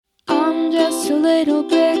just a little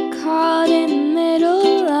bit caught in the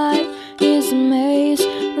middle. Life is a maze,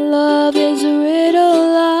 love is a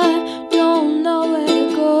riddle. I don't know where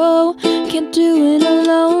to go, can't do it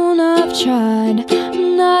alone. I've tried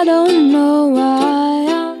and I don't know why.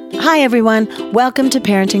 Hi everyone, welcome to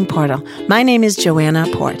Parenting Portal. My name is Joanna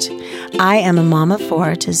Port. I am a mom of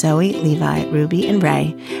four to Zoe, Levi, Ruby, and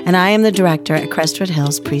Ray, and I am the director at Crestwood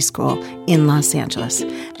Hills Preschool in Los Angeles.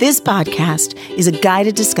 This podcast is a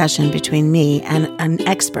guided discussion between me and an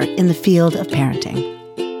expert in the field of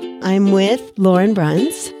parenting. I'm with Lauren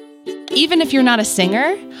Bruns. Even if you're not a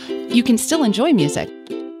singer, you can still enjoy music.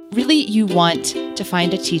 Really, you want to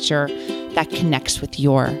find a teacher that connects with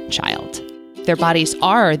your child. Their bodies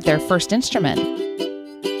are their first instrument.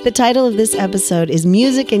 The title of this episode is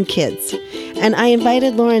Music and Kids. And I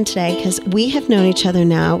invited Lauren today because we have known each other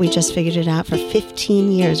now, we just figured it out, for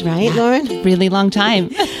 15 years, right, Lauren? Really long time.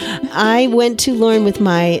 I went to Lauren with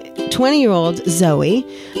my 20-year-old Zoe,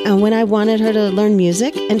 and when I wanted her to learn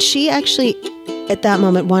music, and she actually, at that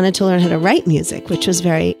moment, wanted to learn how to write music, which was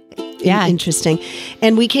very interesting.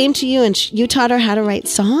 And we came to you and you taught her how to write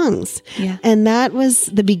songs. Yeah. And that was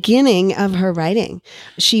the beginning of her writing.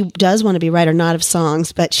 She does want to be a writer, not of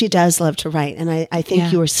songs, but she does love to write. And I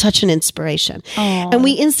think you were such an inspiration. Aww. And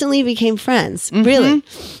we instantly became friends, really.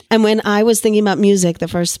 And when I was thinking about music, the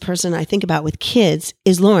first person I think about with kids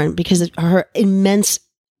is Lauren because of her immense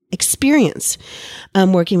experience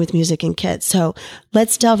working with music and kids. So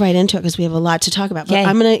let's delve right into it because we have a lot to talk about. But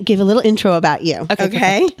I'm going to give a little intro about you.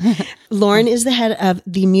 Okay? Lauren is the head of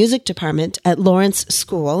the music department at Lawrence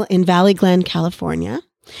School in Valley Glen, California.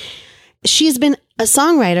 She's been a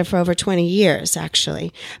songwriter for over 20 years,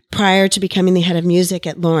 actually. Prior to becoming the head of music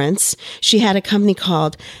at Lawrence, she had a company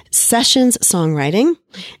called Sessions Songwriting,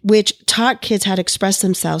 which taught kids how to express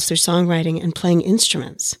themselves through songwriting and playing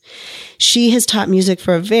instruments. She has taught music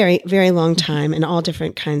for a very, very long time in all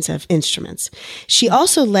different kinds of instruments. She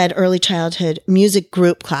also led early childhood music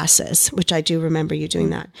group classes, which I do remember you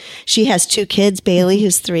doing that. She has two kids, Bailey,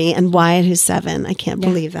 who's 3, and Wyatt, who's 7. I can't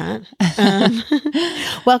believe that.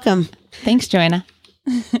 Welcome. Thanks, Joanna.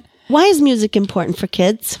 Why is music important for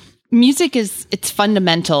kids? Music it's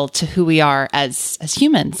fundamental to who we are as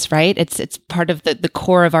humans, right? It's part of the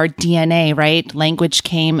core of our DNA, right?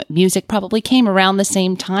 Music probably came around the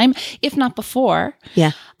same time, if not before.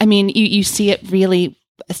 Yeah. I mean, you see it really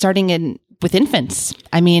starting with infants.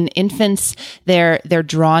 I mean, infants, they're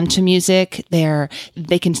drawn to music.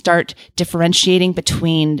 They can start differentiating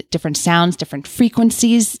between different sounds, different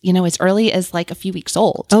frequencies, as early as like a few weeks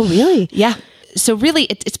old. Oh, really? Yeah. So really,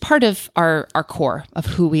 it's part of our core of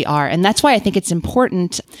who we are. And that's why I think it's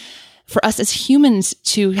important for us as humans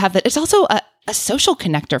to have that. It's also a social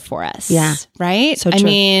connector for us. Yeah. Right? So true. I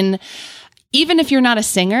mean, even if you're not a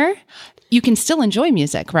singer, you can still enjoy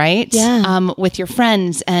music, right? Yeah. With your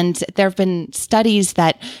friends. And there have been studies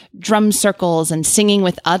that drum circles and singing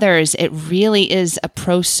with others, it really is a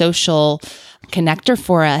pro-social connector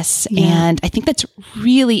for us. Yeah. And I think that's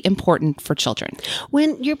really important for children.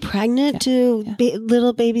 When you're pregnant, do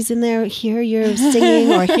little babies in there hear your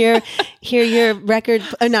singing or hear your record,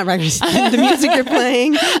 not records, the music you're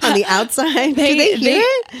playing on the outside? Do they hear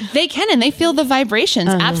it? They can, and they feel the vibrations.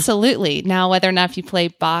 Absolutely. Now, whether or not if you play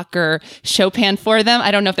Bach or Chopin for them,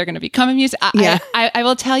 I don't know if they're going to become a music. I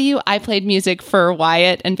will tell you, I played music for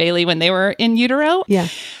Wyatt and Bailey when they were in utero. Yeah.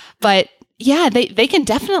 But yeah, they can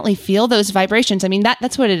definitely feel those vibrations. I mean,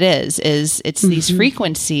 that's what it is it's these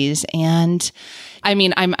frequencies. And I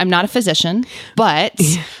mean, I'm not a physician, but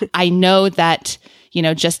I know that,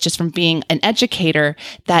 just from being an educator,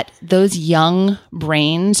 that those young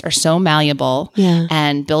brains are so malleable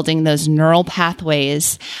and building those neural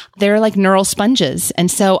pathways, they're like neural sponges. And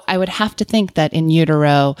so I would have to think that in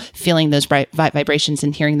utero, feeling those vibrations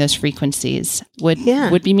and hearing those frequencies would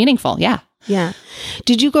be meaningful. Yeah. Yeah.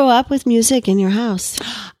 Did you grow up with music in your house?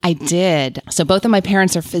 I did. So both of my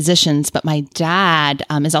parents are physicians, but my dad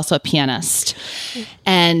is also a pianist.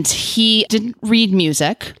 And he didn't read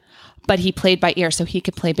music, but he played by ear, so he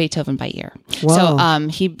could play Beethoven by ear. Whoa. So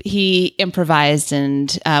he improvised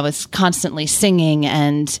and was constantly singing,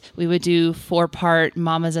 and we would do 4-part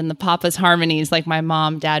Mamas and the Papas harmonies, like my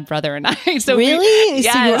mom, dad, brother, and I. So really?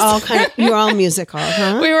 Yes. So you're all musical,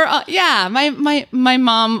 huh? We were all, my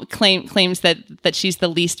mom claims that she's the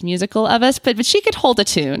least musical of us, but she could hold a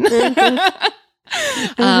tune.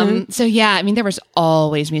 So yeah, I mean, there was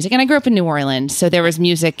always music, and I grew up in New Orleans, so there was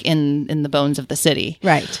music in the bones of the city.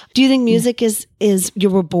 Right. Do you think music is you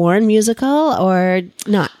were born musical or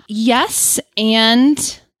not? Yes,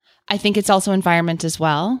 and I think it's also environment as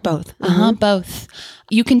well. Both. Both.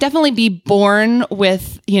 You can definitely be born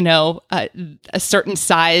with, a certain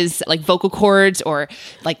size, like vocal cords or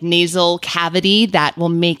like nasal cavity that will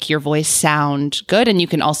make your voice sound good. And you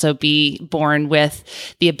can also be born with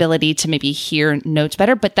the ability to maybe hear notes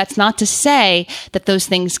better. But that's not to say that those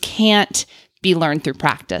things can't be learned through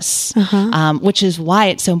practice, which is why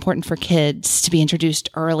it's so important for kids to be introduced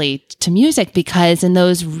early to music, because in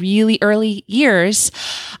those really early years,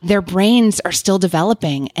 their brains are still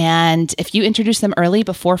developing. And if you introduce them early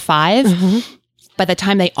before 5, by the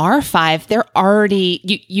time they are 5, they're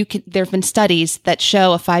already, there have been studies that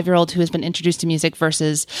show a 5-year-old who has been introduced to music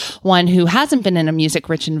versus one who hasn't been in a music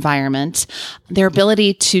rich environment, their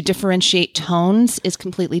ability to differentiate tones is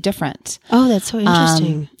completely different. Oh, that's so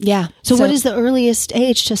interesting. Yeah. So what is the earliest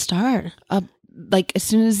age to start? Like as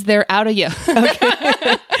soon as they're out of you.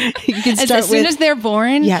 Okay. You can start as soon as they're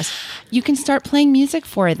born. Yes. You can start playing music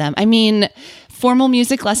for them. I mean, formal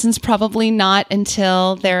music lessons probably not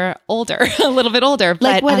until they're older, a little bit older.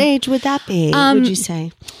 Like what age would that be, would you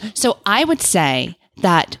say? So I would say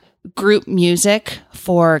that group music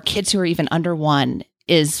for kids who are even under 1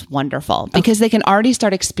 is wonderful because they can already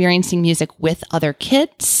start experiencing music with other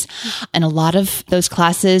kids. And a lot of those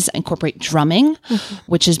classes incorporate drumming,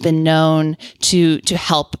 which has been known to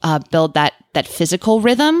help build that physical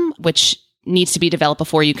rhythm, which needs to be developed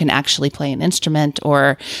before you can actually play an instrument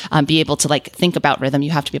or be able to like think about rhythm. You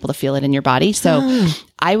have to be able to feel it in your body. So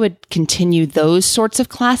I would continue those sorts of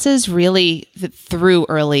classes really through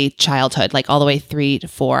early childhood, like all the way 3 to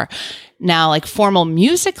 4. Now, like formal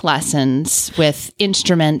music lessons with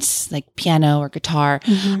instruments like piano or guitar,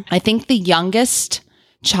 I think the youngest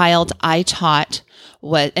child I taught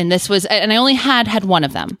was, and I only had one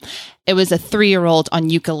of them. It was a 3-year-old on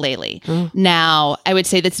ukulele. Now, I would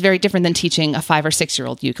say that's very different than teaching a 5 or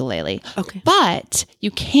 6-year-old ukulele. Okay. But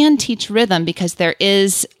you can teach rhythm because there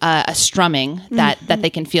is a strumming that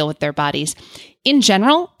they can feel with their bodies. In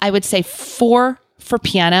general, I would say 4 for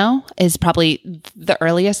piano is probably the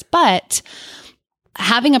earliest, but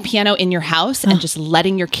having a piano in your house and just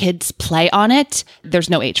letting your kids play on it, there's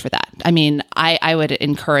no age for that. I mean, I would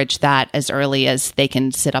encourage that as early as they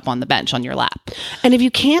can sit up on the bench on your lap. And if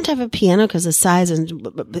you can't have a piano because of size and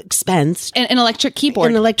expense, An electric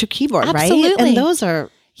keyboard. Right? Absolutely. And those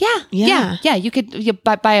are... Yeah. You could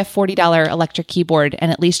buy a $40 electric keyboard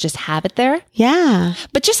and at least just have it there. Yeah.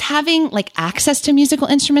 But just having like access to musical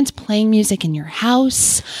instruments, playing music in your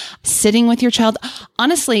house, sitting with your child,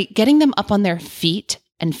 honestly, getting them up on their feet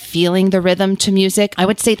and feeling the rhythm to music, I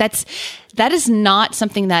would say that is not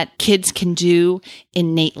something that kids can do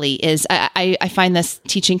innately. I find this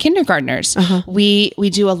teaching kindergartners. We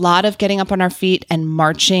do a lot of getting up on our feet and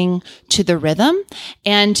marching to the rhythm.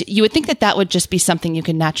 And you would think that would just be something you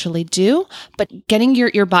can naturally do, but getting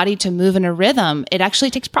your body to move in a rhythm, it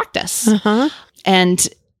actually takes practice. And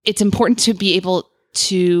it's important to be able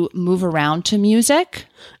to move around to music.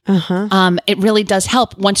 It really does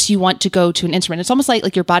help once you want to go to an instrument. It's almost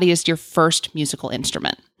like your body is your first musical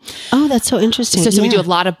instrument. Oh, that's so interesting. So we do a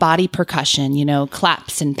lot of body percussion,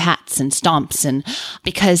 claps and pats and stomps, and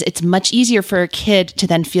because it's much easier for a kid to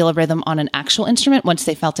then feel a rhythm on an actual instrument once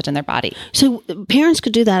they felt it in their body. So parents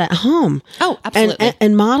could do that at home. Oh, absolutely.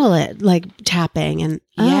 And model it like tapping and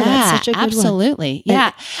that's such a good absolutely. one.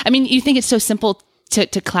 Yeah. I mean, you think it's so simple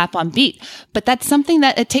to clap on beat, but that's something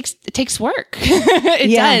that it takes work.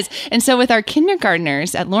 It does. And so with our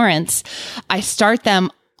kindergartners at Lawrence, I start them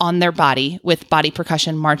on their body with body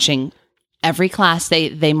percussion marching. Every class,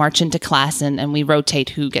 they march into class and we rotate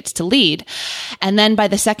who gets to lead. And then by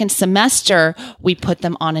the second semester, we put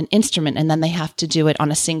them on an instrument and then they have to do it on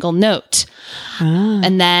a single note.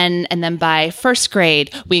 And then by first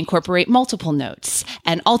grade, we incorporate multiple notes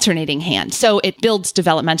and alternating hands. So it builds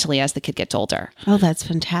developmentally as the kid gets older. Oh, that's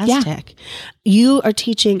fantastic. You are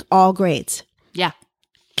teaching all grades. Yeah.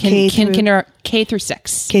 K through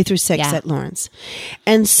 6. K through 6 at Lawrence.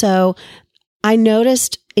 And so I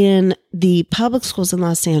noticed in the public schools in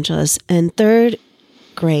Los Angeles in 3rd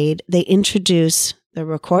grade, they introduce the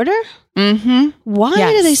recorder.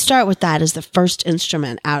 Why do they start with that as the first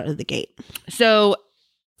instrument out of the gate? So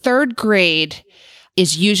 3rd grade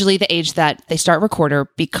is usually the age that they start recorder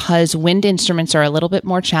because wind instruments are a little bit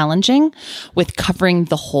more challenging with covering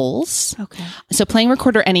the holes. Okay. So playing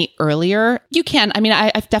recorder any earlier, you can. I mean,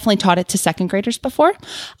 I've definitely taught it to 2nd graders before,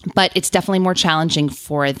 but it's definitely more challenging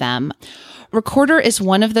for them. Recorder is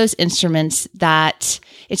one of those instruments that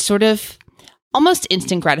it's sort of almost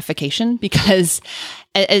instant gratification because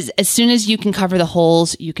as soon as you can cover the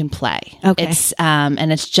holes, you can play. Okay.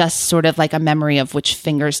 And it's just sort of like a memory of which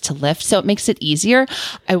fingers to lift. So it makes it easier.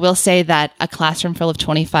 I will say that a classroom full of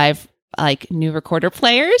 25 like new recorder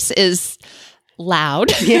players is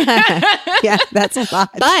loud. Yeah, that's a lot.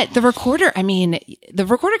 But the recorder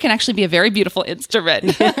can actually be a very beautiful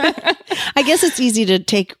instrument. I guess it's easy to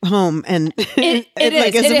take home and it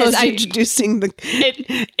like is. as opposed to introducing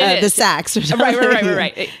the sax or something.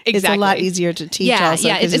 Right. Exactly. It's a lot easier to teach. Also,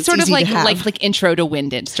 it's sort of like intro to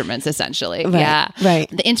wind instruments, essentially. Right, yeah, right.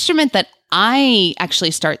 The instrument that I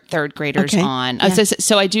actually start third graders on. Yeah.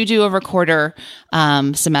 So I do a recorder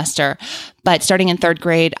semester, but starting in third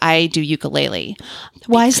grade, I do ukulele.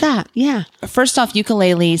 Why is that? Yeah. First off,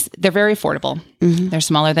 ukuleles, they're very affordable. Mm-hmm. They're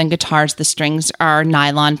smaller than guitars. The strings are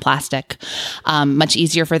nylon plastic, much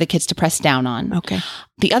easier for the kids to press down on. Okay.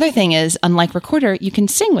 The other thing is, unlike recorder, you can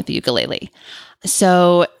sing with the ukulele.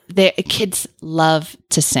 So the kids love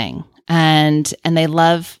to sing and they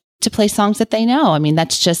love to play songs that they know. I mean,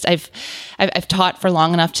 that's just, I've taught for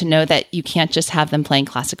long enough to know that you can't just have them playing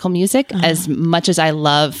classical music. As much as I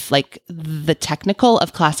love like the technical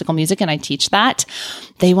of classical music and I teach that,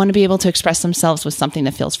 they want to be able to express themselves with something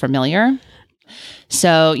that feels familiar.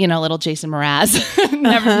 So, little Jason Mraz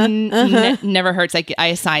never hurts. Like I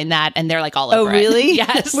assign that and they're like all over it. Oh, really?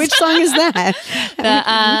 Yes. Which song is that?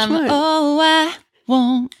 I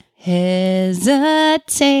won't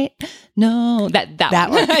hesitate. No, that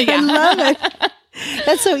one. I love it.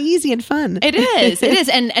 That's so easy and fun. It is.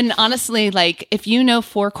 And honestly, like if you know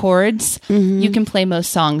 4 chords, you can play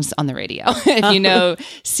most songs on the radio. If you know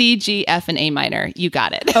C, G, F, and A minor, you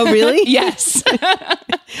got it. Oh, really? Yes.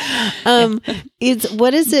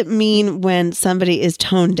 What does it mean when somebody is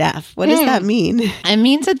tone deaf? What does that mean? It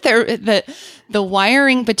means that the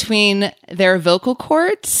wiring between their vocal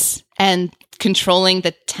cords and controlling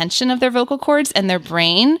the tension of their vocal cords and their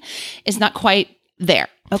brain is not quite there.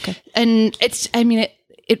 Okay. And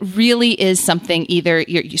it really is something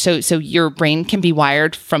so your brain can be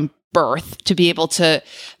wired from birth to be able to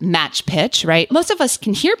match pitch, right? Most of us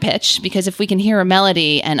can hear pitch because if we can hear a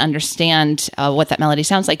melody and understand what that melody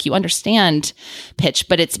sounds like, you understand pitch,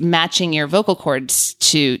 but it's matching your vocal cords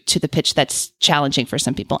to the pitch that's challenging for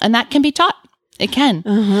some people. And that can be taught. It can.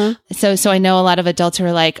 Uh-huh. So I know a lot of adults who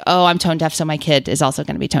are like, oh, I'm tone deaf, so my kid is also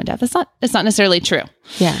going to be tone deaf. It's not necessarily true.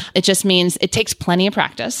 Yeah. It just means it takes plenty of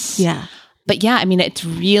practice. Yeah. But yeah, it's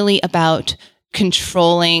really about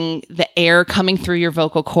controlling the air coming through your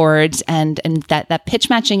vocal cords and that pitch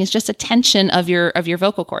matching is just a tension of your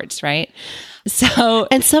vocal cords, right? So,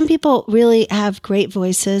 and some people really have great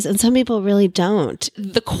voices and some people really don't.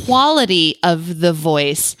 The quality of the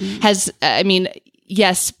voice has,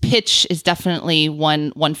 yes, pitch is definitely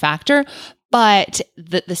one factor, but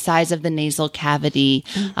the size of the nasal cavity,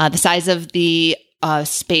 the size of the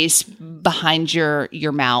space behind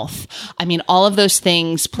your mouth. All of those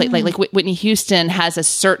things play, like Whitney Houston has a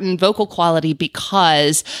certain vocal quality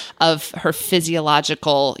because of her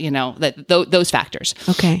physiological, those factors.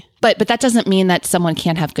 Okay. But that doesn't mean that someone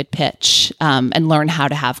can't have good pitch, and learn how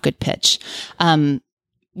to have good pitch.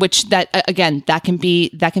 Which that can be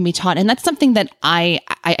taught. And that's something that I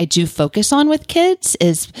do focus on with kids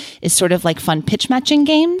is sort of like fun pitch matching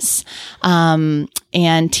games,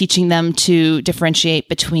 and teaching them to differentiate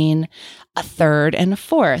between a third and a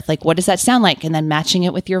fourth. Like, what does that sound like? And then matching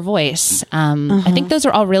it with your voice. I think those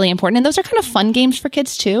are all really important. And those are kind of fun games for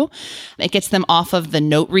kids too. It gets them off of the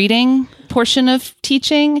note reading portion of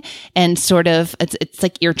teaching and sort of, it's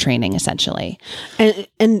like ear training essentially.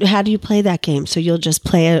 And how do you play that game? So you'll just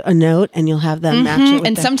play a note and you'll have them match it with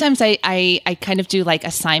and sometimes I kind of do like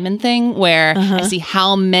a Simon thing where I see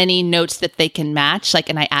how many notes that they can match,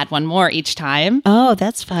 and I add one more each time. Oh,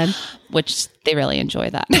 that's fun. Which they really enjoy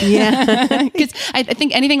that. Yeah. Because I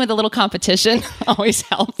think anything with a little competition always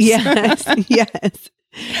helps. Yes. Yes.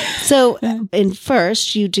 So in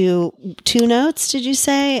first you do 2 notes, did you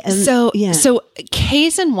say? And, so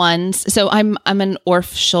K's and ones. So I'm an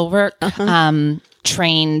Orff Schulwerk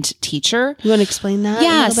trained teacher. You want to explain that?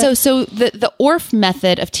 Yeah. So the Orff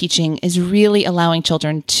method of teaching is really allowing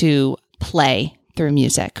children to play through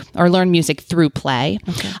music or learn music through play.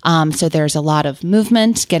 Okay. So there's a lot of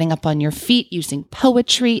movement, getting up on your feet, using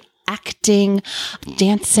poetry, acting,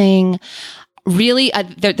 dancing. Really,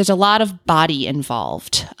 there's a lot of body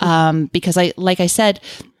involved because like I said,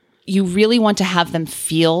 you really want to have them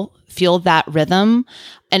feel that rhythm.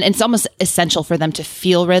 And it's almost essential for them to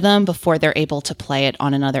feel rhythm before they're able to play it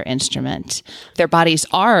on another instrument. Their bodies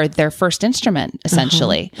are their first instrument,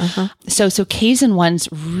 essentially. So K's and ones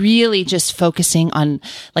really just focusing on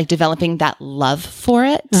like developing that love for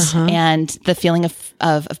it and the feeling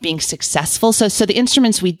of being successful. So the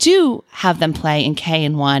instruments we do have them play in K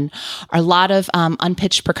and one are a lot of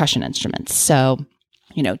unpitched percussion instruments. So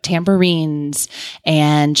tambourines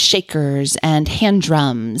and shakers and hand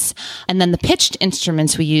drums. And then the pitched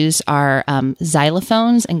instruments we use are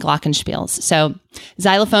xylophones and glockenspiels. So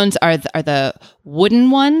xylophones are the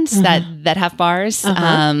wooden ones that have bars.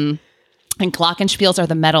 And glockenspiels are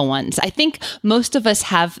the metal ones. I think most of us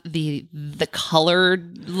have the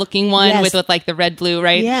colored looking one with like the red, blue,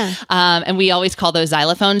 right? Yeah. And we always call those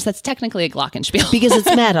xylophones. That's technically a glockenspiel. Because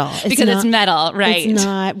it's metal. It's metal, right? It's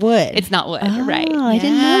not wood. It's not wood, right? Oh, I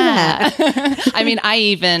didn't know that. I mean, I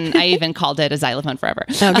even called it a xylophone forever.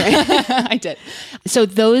 Okay. I did. So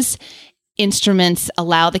those instruments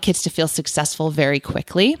allow the kids to feel successful very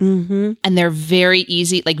quickly. And they're very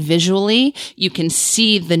easy, like visually, you can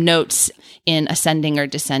see the notes in ascending or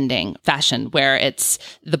descending fashion, where it's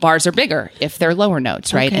the bars are bigger if they're lower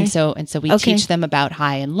notes, right? Okay. And so we teach them about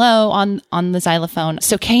high and low on the xylophone.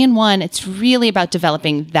 So KN1, it's really about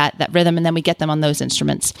developing that rhythm, and then we get them on those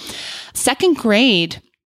instruments. Second grade,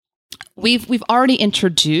 we've already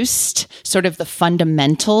introduced sort of the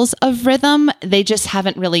fundamentals of rhythm. They just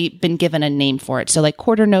haven't really been given a name for it. So like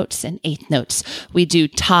quarter notes and eighth notes. We do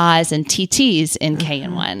tas and TTs in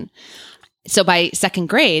KN1. So by second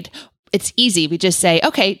grade, it's easy. We just say,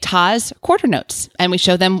 okay, tas, quarter notes. And we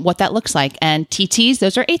show them what that looks like. And TTs,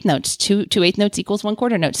 those are eighth notes. Two eighth notes equals one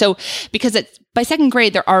quarter note. So because by second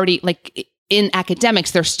grade, they're already like in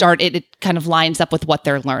academics, it kind of lines up with what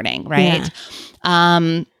they're learning, right?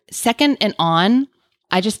 Yeah. Second and on,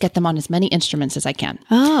 I just get them on as many instruments as I can.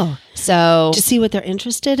 Oh. So to see what they're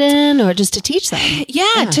interested in, or just to teach them?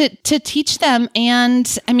 Yeah. To teach them.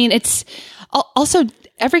 And I mean, it's also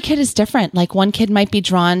every kid is different. Like one kid might be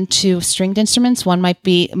drawn to stringed instruments. One might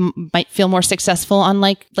feel more successful on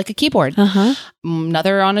like a keyboard.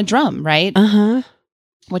 Another on a drum, right?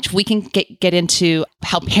 Which we can get into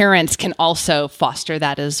how parents can also foster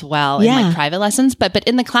that as well in like private lessons. But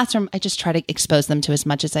in the classroom, I just try to expose them to as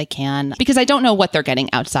much as I can, because I don't know what they're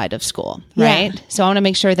getting outside of school, right? Yeah. So I want to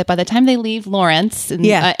make sure that by the time they leave Lawrence in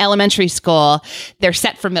elementary school, they're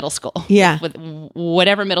set for middle school. Yeah. With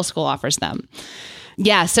whatever middle school offers them.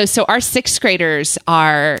 Yeah. So our sixth graders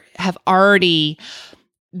have already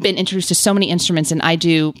been introduced to so many instruments, and I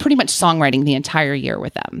do pretty much songwriting the entire year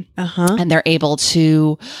with them. And they're able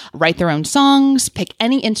to write their own songs, pick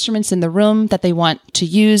any instruments in the room that they want to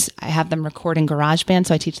use. I have them record in GarageBand,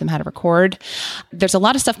 so I teach them how to record. There's a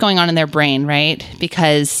lot of stuff going on in their brain, right?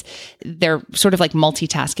 Because they're sort of like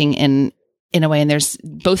multitasking in a way, and there's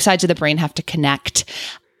both sides of the brain have to connect.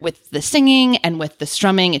 With the singing and with the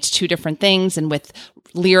strumming, it's two different things, and with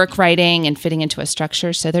lyric writing and fitting into a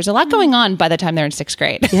structure. So there's a lot going on by the time they're in sixth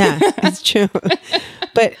grade. Yeah, it's true.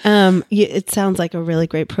 But it sounds like a really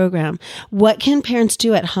great program. What can parents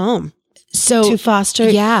do at home to foster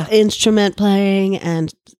instrument playing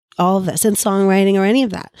and all of this, and songwriting or any of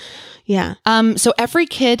that? Yeah. So every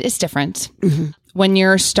kid is different. When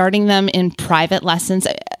you're starting them in private lessons,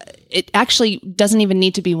 it actually doesn't even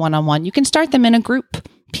need to be one-on-one. You can start them in a group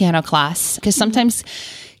piano class, because sometimes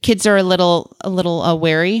kids are a little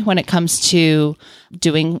wary when it comes to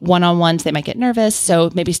doing one-on-ones. They might get nervous. So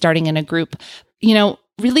maybe starting in a group,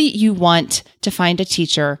 really you want to find a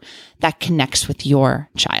teacher that connects with your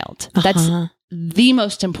child. That's the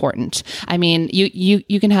most important. I mean,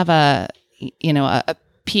 you can have a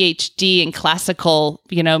PhD in classical,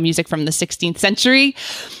 music from the 16th century,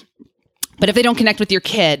 but if they don't connect with your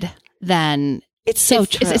kid, then it's true.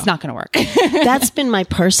 It's not going to work. That's been my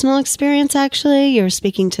personal experience, actually. You're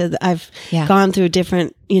speaking to, I've gone through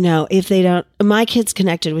different, if they don't, my kids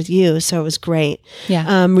connected with you, so it was great.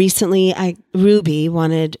 Yeah. Recently, Ruby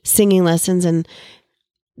wanted singing lessons, and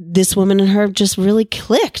this woman and her just really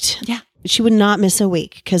clicked. Yeah. She would not miss a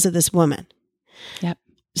week because of this woman. Yep.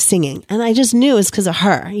 Singing. And I just knew it was because of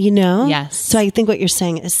her, Yes. So I think what you're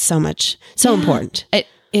saying is so important.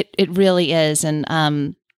 It really is. And,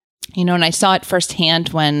 and I saw it firsthand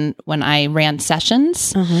when I ran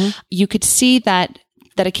sessions. You could see that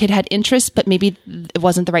a kid had interest, but maybe it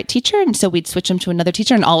wasn't the right teacher. And so we'd switch them to another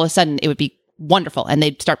teacher, and all of a sudden it would be wonderful, and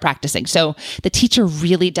they'd start practicing. So the teacher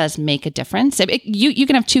really does make a difference. You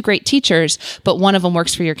can have two great teachers, but one of them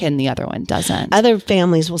works for your kid and the other one doesn't. Other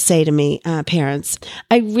families will say to me, parents,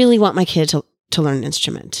 I really want my kid to learn an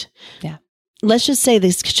instrument. Yeah. Let's just say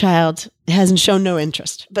this child hasn't shown no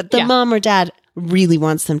interest, but the mom or dad really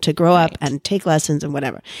wants them to grow up and take lessons and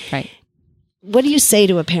whatever. Right. What do you say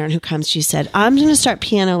to a parent who comes to you and said, I'm going to start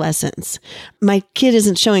piano lessons. My kid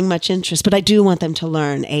isn't showing much interest, but I do want them to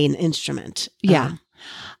learn an instrument. Yeah.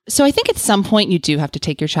 So I think at some point you do have to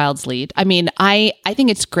take your child's lead. I mean, I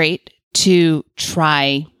think it's great to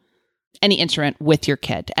try any instrument with your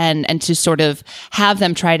kid and to sort of have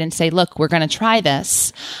them try it and say, look, we're going to try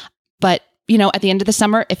this, but at the end of the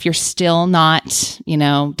summer, if you're still not,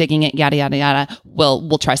 digging it, yada, yada, yada,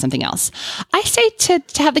 we'll try something else. I say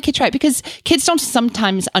to have the kid try it because kids don't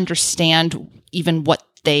sometimes understand even what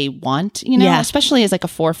they want, especially as like a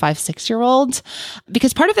 4, 5, 6-year-old,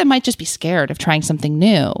 because part of them might just be scared of trying something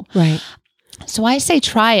new. Right. So I say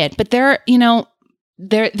try it, but there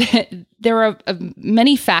are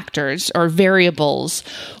many factors or variables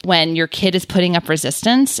when your kid is putting up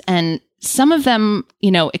resistance, and some of them,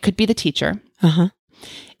 it could be the teacher. Uh-huh.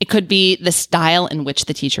 It could be the style in which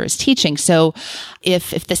the teacher is teaching. So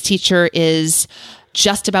if this teacher is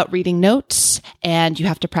just about reading notes and you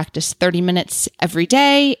have to practice 30 minutes every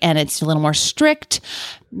day and it's a little more strict,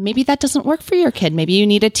 maybe that doesn't work for your kid. Maybe you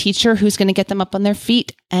need a teacher who's going to get them up on their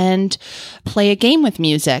feet and play a game with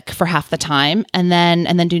music for half the time and then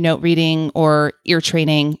do note reading or ear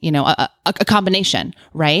training, a combination,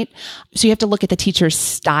 right? So you have to look at the teacher's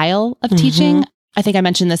style of teaching. I think I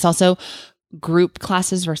mentioned this also. Group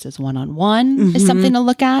classes versus one-on-one is something to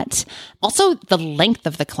look at. Also, the length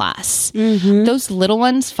of the class. Those little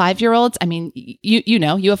ones, 5-year-olds, I mean,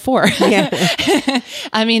 you have 4. Yeah.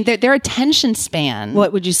 I mean, their attention span.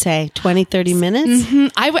 What would you say? 20, 30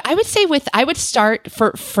 minutes? I would say I would start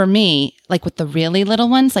for me, like with the really little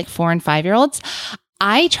ones, like 4 and 5-year-olds,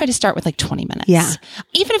 I try to start with like 20 minutes. Yeah.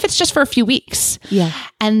 Even if it's just for a few weeks. Yeah.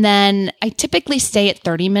 And then I typically stay at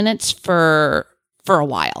 30 minutes for a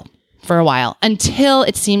while until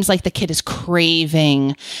it seems like the kid is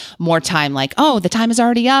craving more time. Like, oh, the time is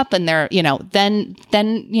already up and they're, then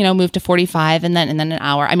move to 45 and then an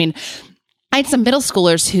hour. I mean, I had some middle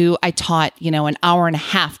schoolers who I taught, an hour and a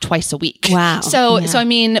half twice a week. Wow. So I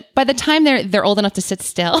mean, by the time they're old enough to sit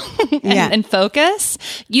still and focus,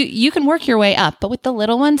 you can work your way up. But with the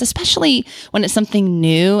little ones, especially when it's something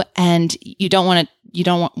new and you don't want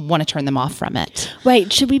to turn them off from it.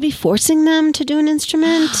 Right. Should we be forcing them to do an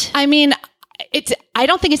instrument? I mean, I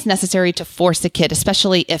don't think it's necessary to force a kid,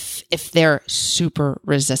 especially if they're super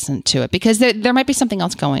resistant to it, because there might be something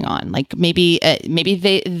else going on. Like maybe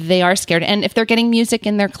they are scared, and if they're getting music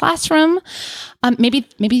in their classroom,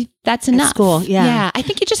 maybe that's enough. At school, yeah. I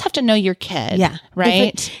think you just have to know your kid. Yeah.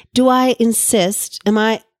 Right. Do I insist?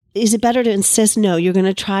 Is it better to insist, no, you're going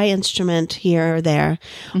to try instrument here or there,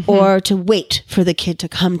 or to wait for the kid to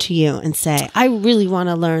come to you and say, I really want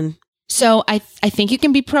to learn? So I think you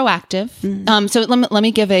can be proactive. So let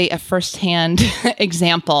me give a firsthand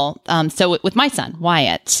example. So with my son,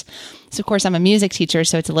 Wyatt, so of course I'm a music teacher,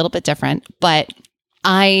 so it's a little bit different, but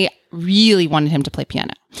I really wanted him to play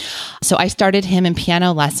piano. So I started him in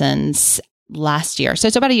piano lessons last year. So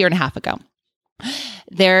it's about a year and a half ago.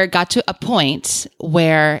 There got to a point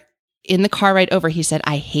where in the car ride over, he said,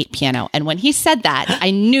 I hate piano. And when he said that, I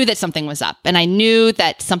knew that something was up and I knew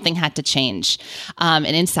that something had to change. And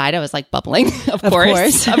inside I was like bubbling, of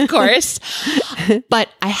course. But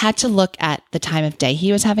I had to look at the time of day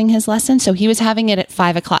he was having his lesson. So he was having it at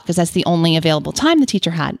 5 o'clock because that's the only available time the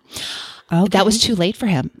teacher had. Okay. That was too late for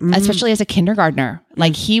him, especially as a kindergartner.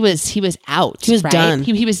 Like he was out. He was done.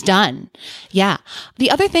 He was done. Yeah. The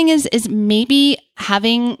other thing is maybe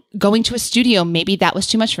going to a studio, maybe that was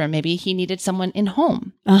too much for him. Maybe he needed someone in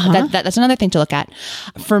home. That's another thing to look at.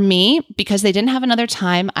 For me, because they didn't have another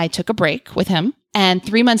time, I took a break with him. And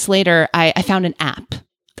 3 months later, I found an app,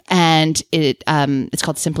 and it's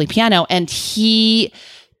called Simply Piano, and he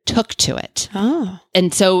took to it. Oh.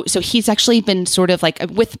 And so he's actually been sort of like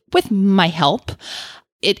with my help,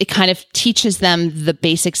 it kind of teaches them the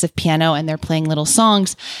basics of piano, and they're playing little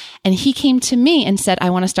songs. And he came to me and said,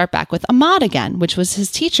 I want to start back with Ahmad again, which was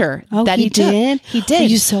his teacher. Oh, that he did? He did. Are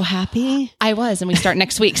you so happy? I was, and we start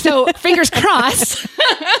next week. So fingers crossed.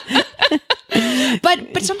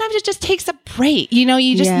 But sometimes it just takes a break.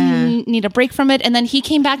 You just need a break from it. And then he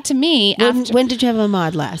came back to me after. When did you have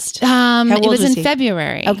Ahmad last? It was in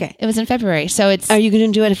February. Okay. It was in February. So it's. Are you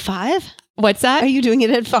going to do it at 5? What's that? Are you doing it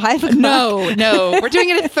at 5 o'clock? No. We're doing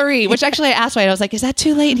it at 3, which actually I asked Wyatt. I was like, is that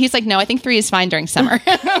too late? And he's like, no, I think 3 is fine during summer.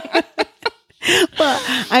 Well,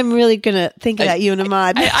 I'm really going to think about you and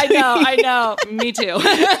Ahmad. I know. Me too.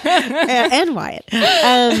 and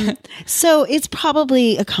Wyatt. So it's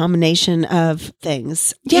probably a combination of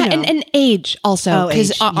things. Yeah, and age also.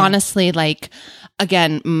 Because honestly, like,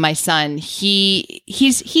 again, my son,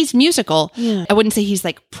 he's musical. Yeah. I wouldn't say he's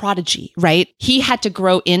like prodigy, right? He had to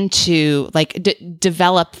grow into like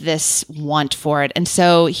develop this want for it. And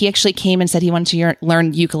so he actually came and said he wanted to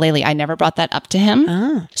learn ukulele. I never brought that up to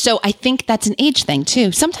him. So I think that's an age thing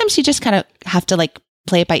too. Sometimes you just kind of have to like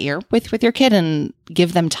play it by ear with your kid and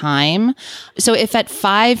give them time. So if at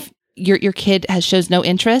 5 your kid shows no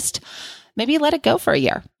interest, maybe let it go for a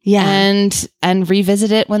year. Yeah. And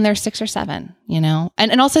revisit it when they're 6 or 7,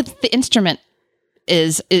 and also the instrument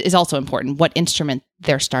is also important, what instrument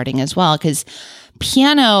they're starting as well. Because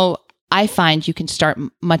piano, I find you can start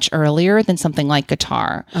much earlier than something like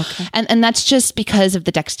guitar. Okay. And that's just because of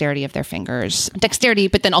the dexterity of their fingers. Dexterity,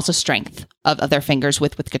 but then also strength of their fingers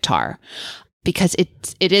with guitar. Because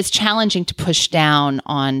it is challenging to push down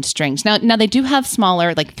on strings. Now they do have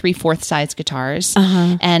smaller, like 3/4 size guitars.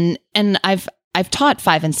 And I've taught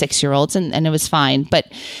 5 and 6 year olds and it was fine.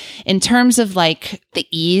 But in terms of like the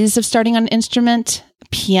ease of starting on an instrument,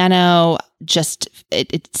 piano just,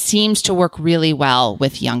 it seems to work really well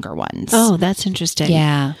with younger ones. Oh, that's interesting.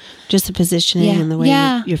 Yeah. Just the positioning and the way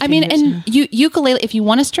your fingers are. Ukulele, if you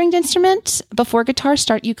want a stringed instrument before guitar,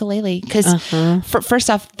 start ukulele. Because first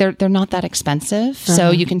off, they're not that expensive. So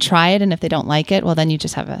you can try it. And if they don't like it, well, then you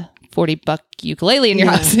just have a $40 ukulele in your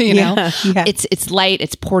house, Yeah. It's light,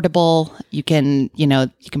 it's portable. You can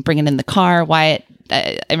bring it in the car. Wyatt,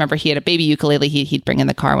 I remember he had a baby ukulele he'd bring in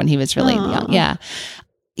the car when he was really young. Yeah.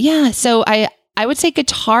 Yeah. So I would say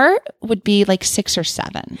guitar would be like 6 or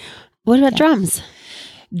 7. What about drums?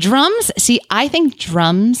 Drums. See, I think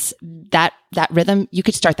drums, that rhythm, you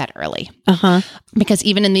could start that early. Because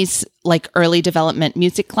even in these like early development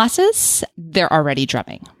music classes, they're already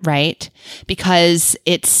drumming, right? Because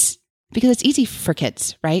it's easy for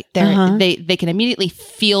kids, right? They can immediately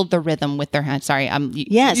feel the rhythm with their hands. Sorry,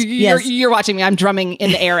 Yes. You're watching me. I'm drumming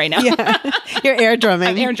in the air right now. You're air drumming.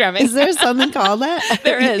 I'm air drumming. Is there something called that?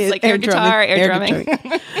 There is, like air guitar, air drumming.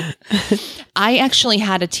 drumming. I actually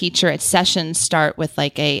had a teacher at sessions start with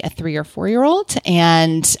like a 3 or 4 year old,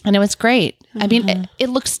 and it was great. I mean, it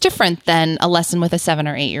looks different than a lesson with a 7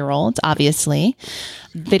 or 8 year old. Obviously,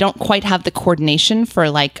 they don't quite have the coordination for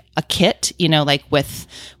like a kit, like with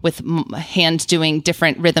hands doing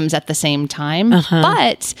different rhythms at the same time.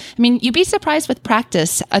 But I mean, you'd be surprised with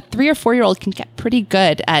practice. A 3 or 4 year old can get pretty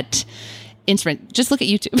good at instrument. Just look at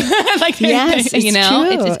YouTube. Yes, it's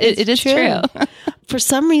true. It is true. For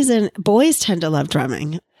some reason, boys tend to love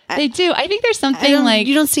drumming. They do. I think there's something like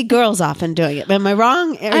you don't see girls often doing it. Am I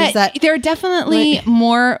wrong? Or is that there are definitely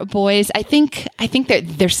more boys? I think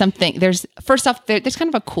there's something. There's first off there's kind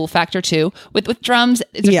of a cool factor too with drums.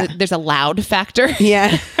 There's a loud factor.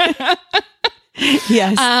 Yeah.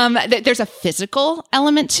 Yes. There's a physical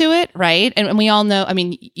element to it, right? And we all know. I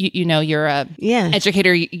mean, you're a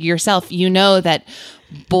educator yourself. You know that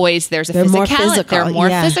boys they're more physical. They're more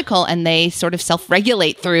physical, and they sort of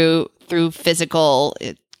self-regulate through physical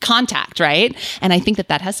contact, right? And I think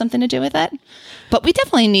that has something to do with it. But we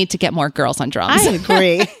definitely need to get more girls on drums. I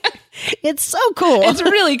agree. It's so cool. It's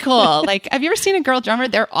really cool. Like, have you ever seen a girl drummer?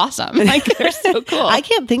 They're awesome. Like, they're so cool. I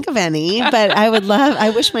can't think of any, but I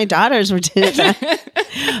wish my daughters were doing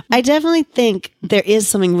that. I definitely think there is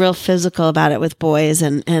something real physical about it with boys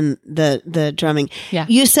and the drumming. Yeah.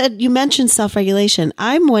 You mentioned self-regulation.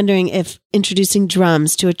 I'm wondering if introducing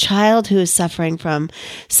drums to a child who is suffering from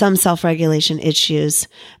some self-regulation issues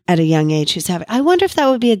at a young age I wonder if that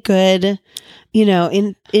would be a good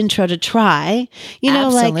intro to try,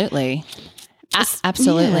 absolutely.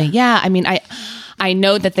 Absolutely. Yeah. I mean, I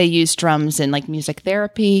know that they use drums in like music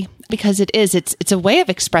therapy because it's a way of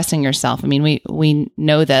expressing yourself. I mean, we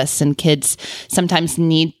know this, and kids sometimes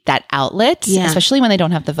need that outlet, especially when they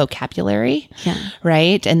don't have the vocabulary. Yeah.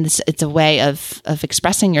 Right. And it's a way of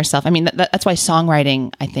expressing yourself. I mean, that's why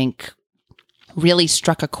songwriting, I think, really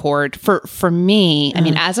struck a chord for me. I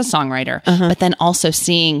mean, as a songwriter, but then also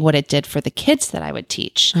seeing what it did for the kids that I would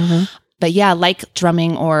teach. But yeah, like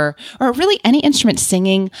drumming or really any instrument,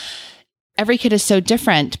 singing, every kid is so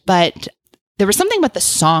different, but there was something about the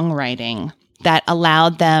songwriting that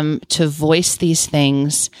allowed them to voice these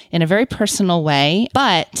things in a very personal way,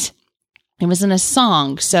 but it was in a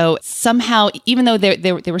song. So somehow, even though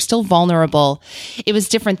they were still vulnerable, it was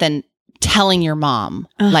different than telling your mom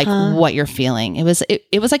like what you're feeling. It was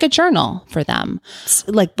like a journal for them. It's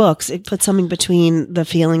like books. It puts something between the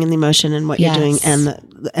feeling and the emotion and what you're doing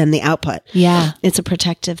and the output. Yeah. It's a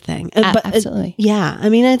protective thing. Absolutely. I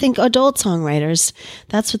mean, I think adult songwriters,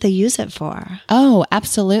 that's what they use it for. Oh,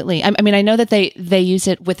 absolutely. I mean, I know that they use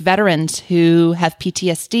it with veterans who have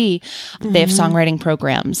PTSD. They have songwriting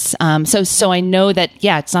programs. So I know that,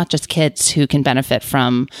 it's not just kids who can benefit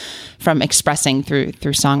from expressing through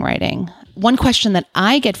songwriting. One question that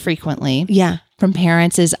I get frequently from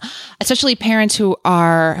parents is, especially parents who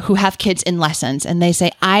have kids in lessons, and they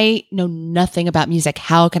say, I know nothing about music.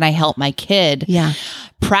 How can I help my kid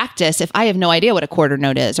practice if I have no idea what a quarter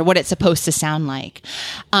note is or what it's supposed to sound like?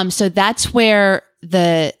 So that's where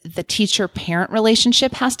the teacher-parent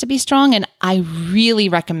relationship has to be strong. And I really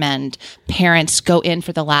recommend parents go in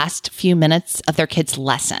for the last few minutes of their kid's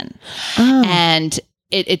lesson. And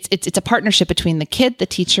it's a partnership between the kid, the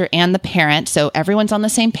teacher, and the parent. So everyone's on the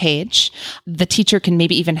same page. The teacher can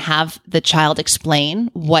maybe even have the child explain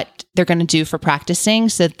what they're going to do for practicing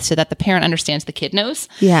so that the parent understands the kid knows.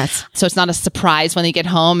 Yes. So it's not a surprise when they get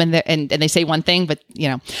home and they say one thing, but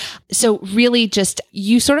so really just,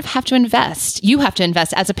 you sort of have to invest. You have to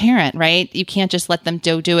invest as a parent, right? You can't just let them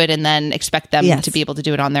do it and then expect them to be able to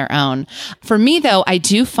do it on their own. For me though, I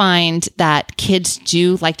do find that kids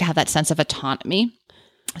do like to have that sense of autonomy.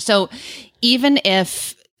 So even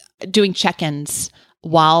if doing check-ins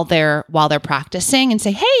while they're practicing and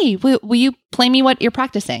say, hey, will you play me what you're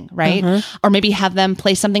practicing, right? Or maybe have them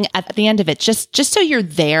play something at the end of it, just so you're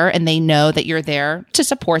there and they know that you're there to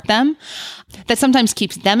support them. That sometimes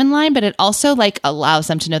keeps them in line, but it also allows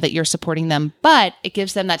them to know that you're supporting them, but it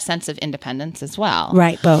gives them that sense of independence as well.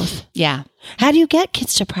 Right. Both. Yeah. How do you get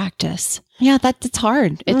kids to practice? Yeah, it's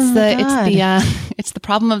hard. It's the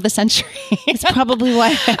problem of the century. It's probably why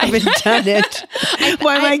I haven't done it.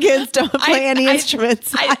 Why my kids don't play any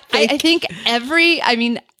instruments. I think I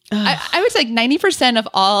would say 90% of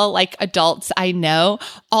all adults I know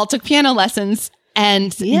all took piano lessons.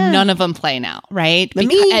 And none of them play now, right?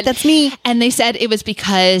 That's me. And they said it was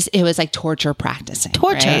because it was torture practicing.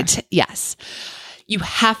 Torture. Right? Yes. You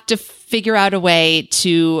have to figure out a way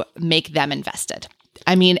to make them invested.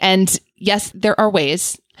 And yes, there are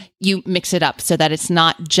ways. You mix it up so that it's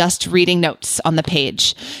not just reading notes on the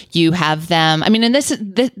page. You have them. And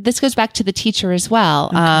this goes back to the teacher as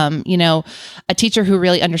well. Okay. A teacher who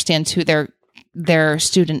really understands who their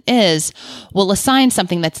student will assign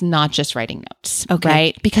something that's not just writing notes,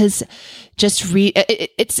 right? Because just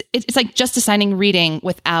it's like just assigning reading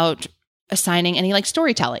without assigning any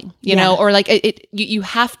storytelling, you know, or you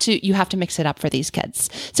have to mix it up for these kids.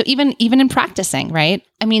 So even in practicing, right?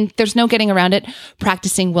 There's no getting around it.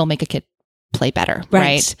 Practicing will make a kid play better,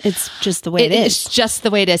 right? It's just the way it is. It's just the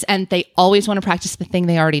way it is. And they always want to practice the thing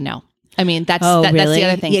they already know. That's really? That's the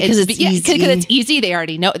other thing. Yeah, because it's easy. Because it's easy. They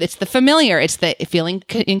already know. It's the familiar. It's the feeling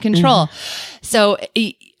in control. So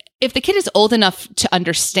if the kid is old enough to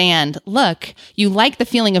understand, look, you like the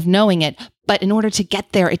feeling of knowing it, but in order to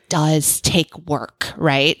get there, it does take work,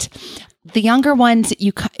 right? The younger ones,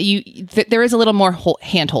 there is a little more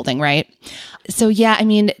hand holding, right? So yeah,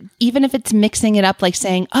 even if it's mixing it up,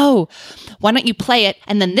 saying, oh, why don't you play it?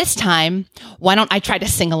 And then this time, why don't I try to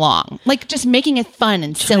sing along? Just making it fun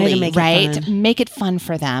and silly, right? Make it fun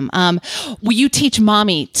for them. Will you teach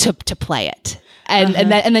mommy to play it?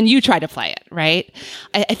 And then you try to play it, right?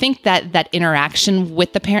 I think that interaction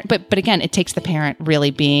with the parent, but again, it takes the parent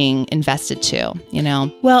really being invested too,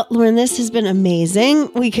 Well, Lauren, this has been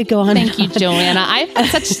amazing. We could go on. Thank you, Joanna. I've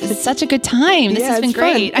had such a good time. This has been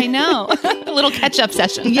great. Fun. I know. A little catch-up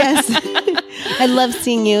session. Yes. I love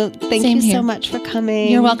seeing you. Thank you so much for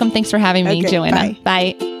coming. You're welcome. Thanks for having me, Joanna.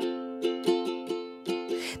 Bye.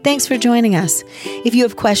 Thanks for joining us. If you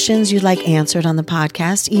have questions you'd like answered on the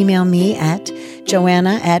podcast, email me at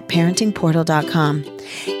joanna@parentingportal.com.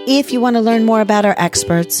 If you want to learn more about our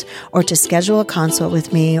experts or to schedule a consult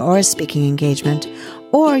with me or a speaking engagement,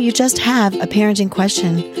 or you just have a parenting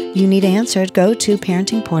question you need answered, go to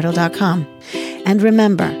parentingportal.com. And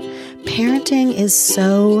remember, parenting is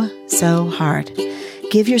so hard.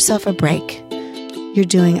 Give yourself a break. You're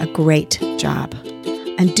doing a great job.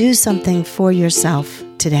 And do something for yourself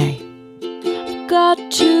today. Got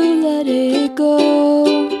to let it go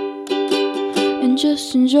and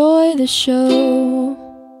just enjoy the show.